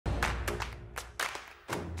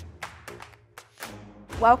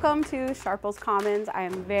Welcome to Sharples Commons. I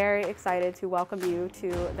am very excited to welcome you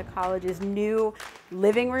to the college's new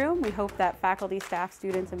living room. We hope that faculty, staff,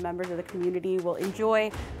 students, and members of the community will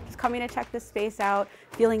enjoy just coming to check this space out,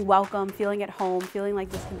 feeling welcome, feeling at home, feeling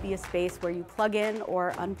like this can be a space where you plug in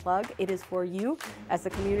or unplug. It is for you as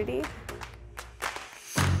the community.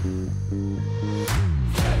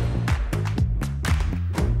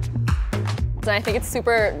 And I think it's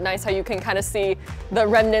super nice how you can kind of see the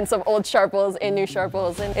remnants of old Sharples in new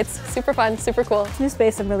Sharples, and it's super fun, super cool. This new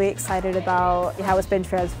space, I'm really excited about how it's been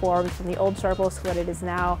transformed from the old Sharples to what it is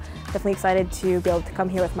now. Definitely excited to be able to come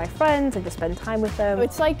here with my friends and just spend time with them.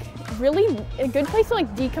 It's like really a good place to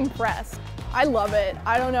like decompress. I love it.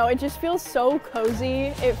 I don't know, it just feels so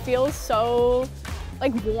cozy. It feels so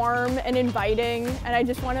like warm and inviting, and I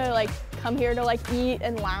just want to like come here to like eat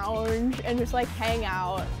and lounge and just like hang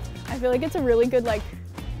out. I feel like it's a really good like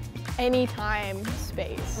anytime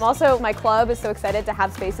space. Also, my club is so excited to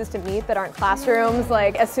have spaces to meet that aren't classrooms.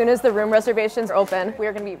 Like as soon as the room reservations are open,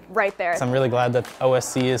 we're going to be right there. So I'm really glad that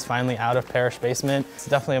OSC is finally out of parish basement. It's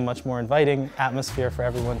definitely a much more inviting atmosphere for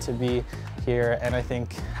everyone to be here, and I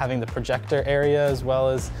think having the projector area as well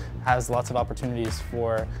as has lots of opportunities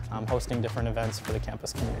for hosting different events for the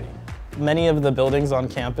campus community. Many of the buildings on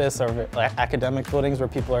campus are academic buildings where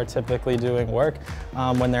people are typically doing work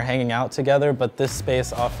when they're hanging out together, but this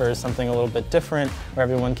space offers something a little bit different where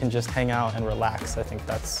everyone can just hang out and relax. I think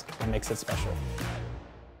that's what makes it special.